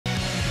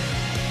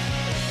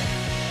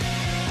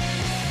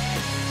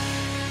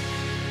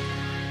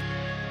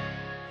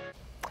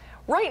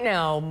Right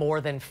now, more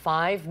than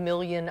 5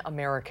 million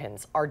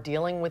Americans are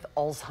dealing with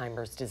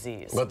Alzheimer's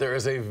disease. But there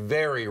is a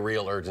very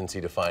real urgency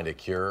to find a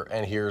cure,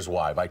 and here's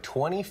why. By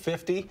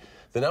 2050,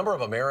 the number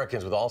of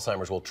Americans with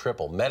Alzheimer's will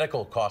triple.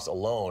 Medical costs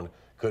alone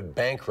could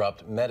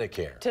bankrupt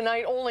Medicare.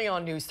 Tonight, only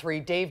on News 3,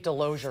 Dave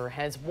Delosier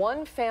has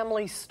one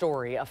family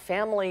story, a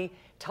family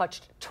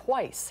touched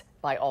twice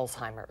by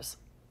Alzheimer's.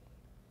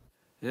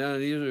 Yeah,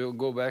 usually we'll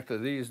go back to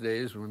these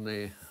days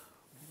when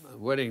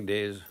wedding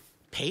days.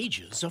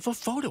 Pages of a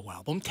photo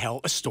album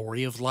tell a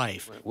story of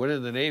life. Went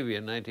in the Navy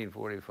in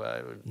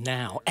 1945.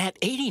 Now, at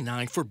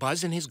 89 for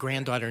Buzz and his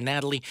granddaughter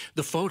Natalie,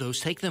 the photos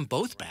take them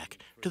both back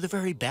to the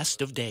very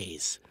best of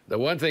days. The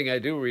one thing I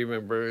do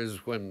remember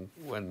is when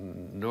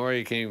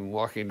Nori came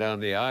walking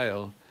down the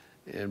aisle,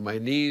 and my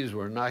knees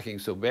were knocking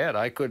so bad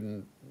I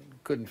couldn't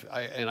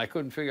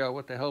figure out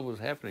what the hell was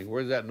happening,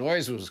 where that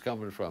noise was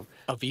coming from.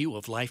 A view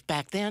of life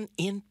back then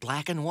in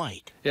black and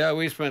white. Yeah,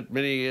 we spent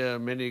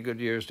many good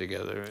years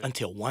together.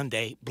 Until one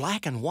day,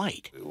 black and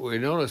white. We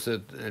noticed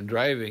that in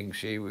driving,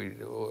 she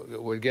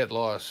would get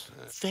lost.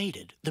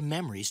 Faded, the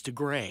memories to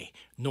gray.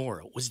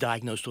 Nora was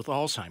diagnosed with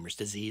Alzheimer's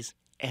disease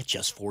at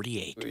just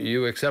 48.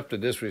 You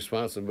accepted this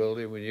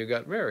responsibility when you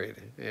got married,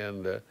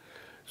 and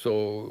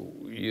so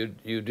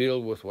you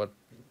deal with what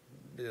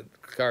the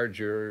cards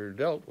you're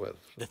dealt with.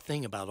 The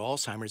thing about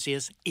Alzheimer's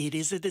is it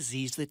is a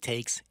disease that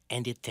takes,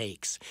 and it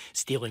takes,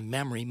 stealing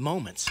memory,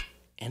 moments,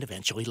 and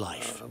eventually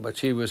life. But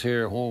she was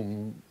here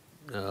home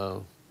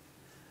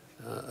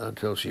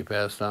until she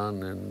passed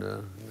on in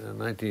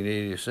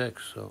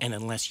 1986. So. And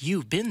unless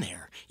you've been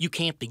there, you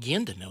can't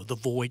begin to know the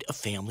void a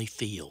family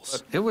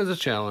feels. But it was a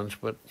challenge,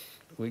 but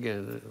we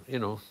get,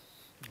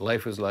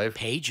 life is life.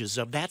 Pages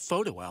of that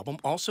photo album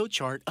also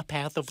chart a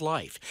path of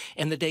life.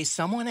 And the day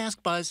someone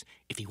asked Buzz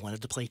if he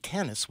wanted to play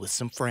tennis with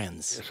some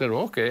friends. I said,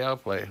 okay, I'll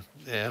play.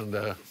 And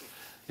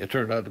it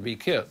turned out to be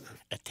Kit.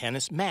 A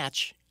tennis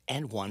match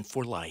and one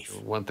for life.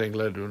 One thing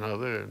led to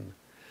another, and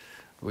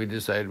we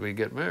decided we'd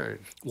get married.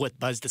 What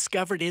Buzz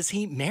discovered is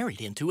he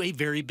married into a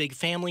very big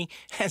family,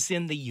 as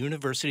in the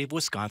University of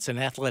Wisconsin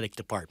Athletic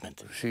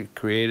Department. She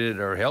created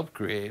or helped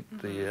create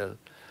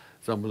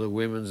some of the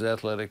women's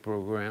athletic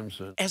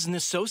programs. As an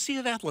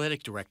associate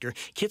athletic director,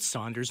 Kit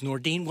Saunders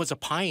Nordine was a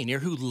pioneer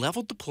who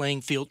leveled the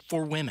playing field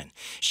for women.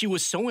 She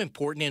was so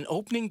important in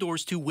opening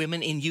doors to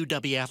women in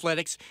UW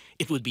athletics,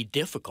 it would be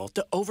difficult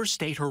to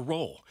overstate her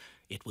role.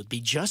 It would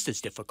be just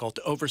as difficult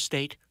to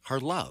overstate her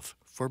love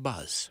for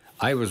Buzz.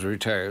 I was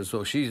retired,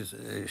 so she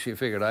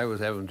figured I was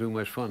having too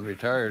much fun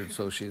retired,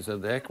 so she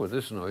said, the heck with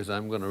this noise,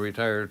 I'm going to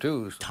retire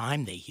too.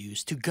 Time they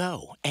used to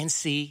go and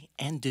see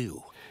and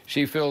do.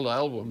 She filled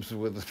albums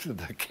with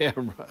the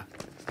camera.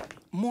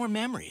 More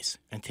memories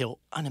until,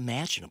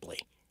 unimaginably,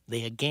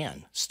 they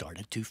again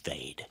started to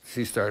fade.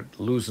 She started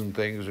losing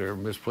things or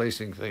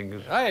misplacing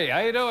things. Hey, how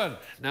you doing?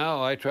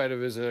 Now I try to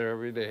visit her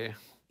every day.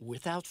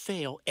 Without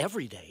fail,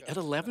 every day at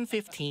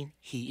 11:15,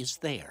 he is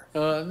there.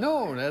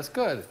 No, that's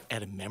good.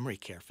 At a memory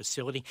care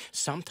facility,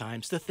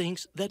 sometimes the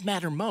things that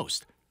matter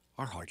most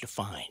are hard to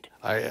find.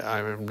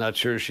 I'm not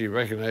sure she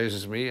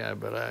recognizes me,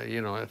 but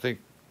I think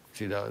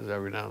she does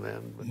every now and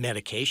then. But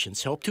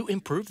medications help to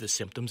improve the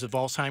symptoms of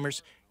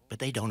Alzheimer's, but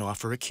they don't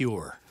offer a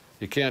cure.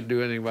 You can't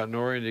do anything about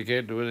Nori, and you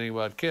can't do anything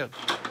about Kit.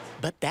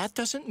 But that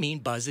doesn't mean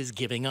Buzz is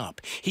giving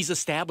up. He's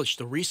established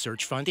a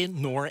research fund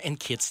in Nora and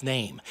Kit's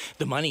name.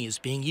 The money is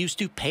being used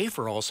to pay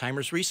for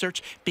Alzheimer's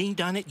research being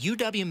done at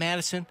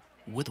UW-Madison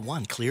with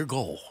one clear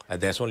goal.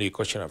 There's only a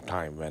question of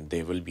time when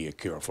there will be a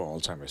cure for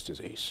Alzheimer's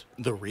disease.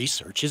 The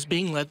research is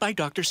being led by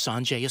Dr.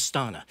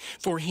 Sanjay.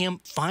 For him,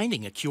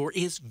 finding a cure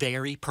is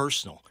very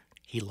personal.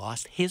 He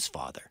lost his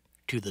father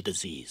to the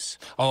disease.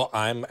 Oh,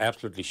 I'm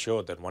absolutely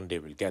sure that one day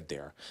we'll get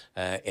there.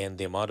 And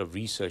the amount of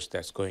research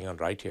that's going on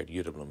right here at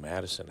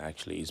UW-Madison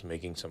actually is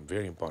making some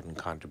very important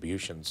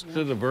contributions.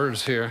 To the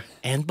birds here.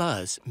 And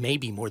Buzz,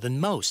 maybe more than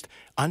most,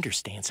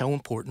 understands how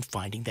important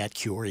finding that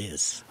cure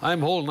is.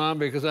 I'm holding on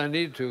because I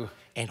need to.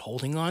 And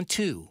holding on,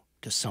 too,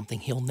 to something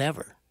he'll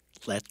never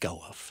let go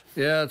of.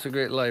 Yeah, it's a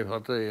great life,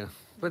 I'll tell you.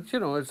 But,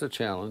 it's a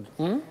challenge.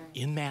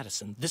 In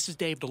Madison, this is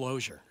Dave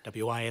Delosier,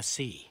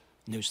 WISC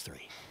News 3.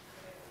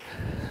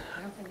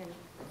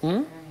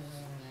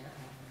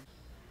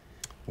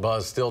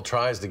 Buzz still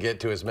tries to get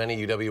to as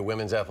many UW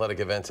women's athletic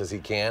events as he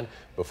can.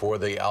 Before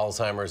the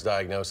Alzheimer's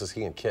diagnosis,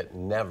 he and Kit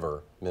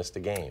never missed a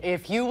game.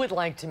 If you would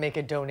like to make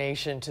a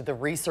donation to the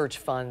research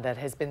fund that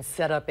has been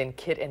set up in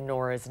Kit and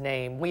Nora's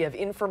name, we have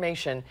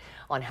information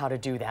on how to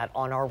do that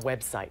on our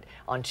website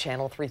on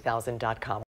channel3000.com.